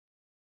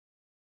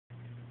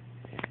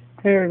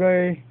Hey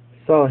everybody,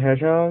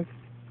 Sawlthehedgehog.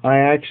 I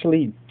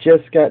actually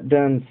just got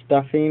done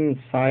stuffing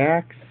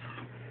Saix,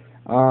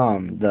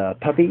 the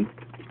puppy,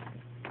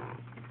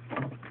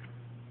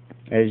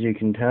 as you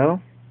can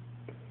tell.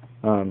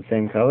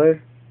 Same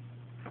color.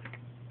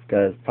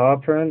 Got his paw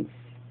prints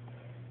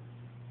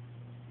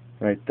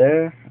right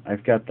there.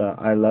 I've got the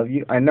I love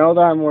you. I know that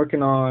I'm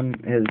working on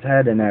his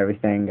head and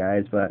everything,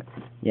 guys, but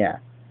yeah,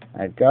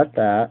 I've got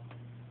that.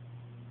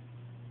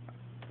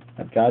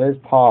 I've got his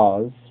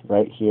paws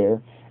right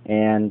here,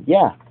 and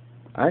yeah,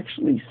 I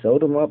actually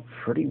sewed him up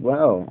pretty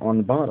well on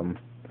the bottom.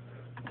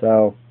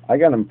 So I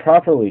got him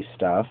properly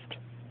stuffed.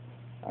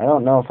 I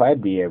don't know if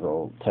I'd be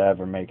able to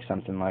ever make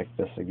something like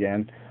this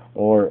again,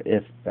 or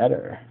if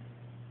better.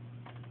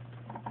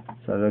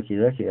 So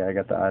looky, I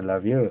got the I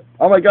love you.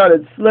 Oh my god,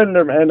 it's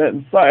Slenderman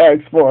in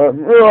Saix form.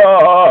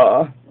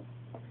 Rawr!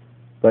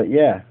 But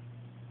yeah,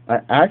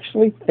 I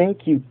actually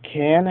think you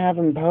can have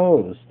him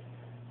pose.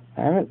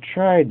 I haven't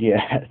tried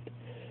yet.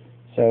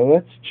 So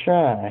let's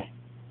try.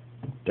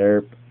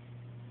 Derp.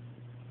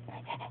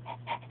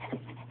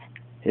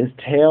 His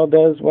tail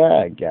does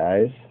wag,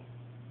 guys.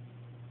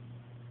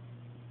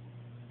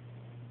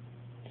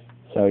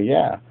 So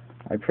yeah,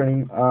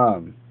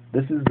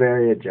 this is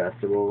very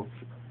adjustable,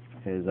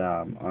 his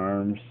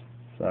arms,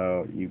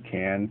 so you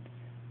can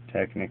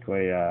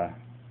technically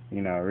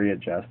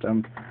readjust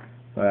them.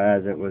 But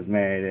as it was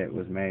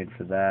made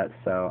for that,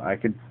 so I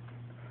could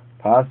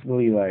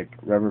possibly like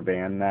rubber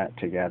band that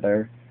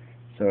together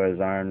so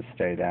his arms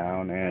stay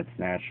down and it's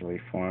naturally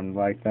formed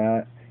like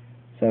that.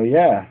 So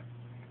yeah,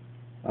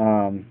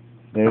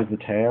 there's the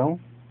tail.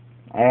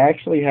 I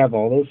actually have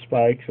all those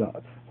spikes,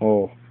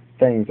 whole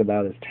things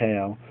about his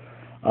tail.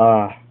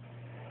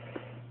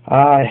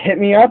 Hit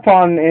me up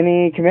on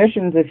any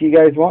commissions if you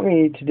guys want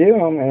me to do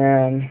them,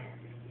 and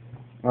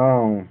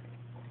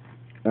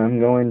I'm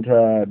going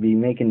to be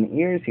making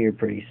ears here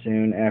pretty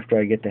soon after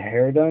I get the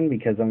hair done,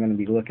 because I'm going to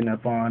be looking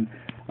up on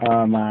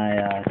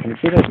my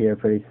computer here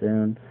pretty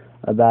soon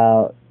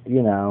about,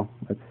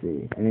 let's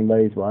see,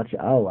 anybody's watching.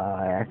 Oh wow,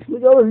 I actually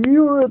got a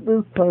viewer at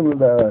this time of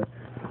day.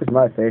 There's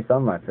my face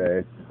on my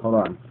face. Hold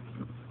on.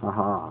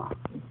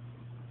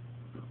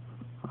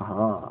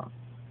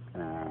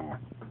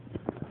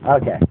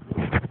 Okay.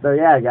 So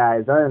yeah,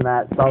 guys, other than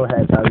that,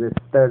 Saix, this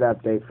third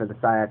update for the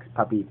Saix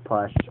puppy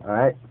plush,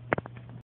 alright?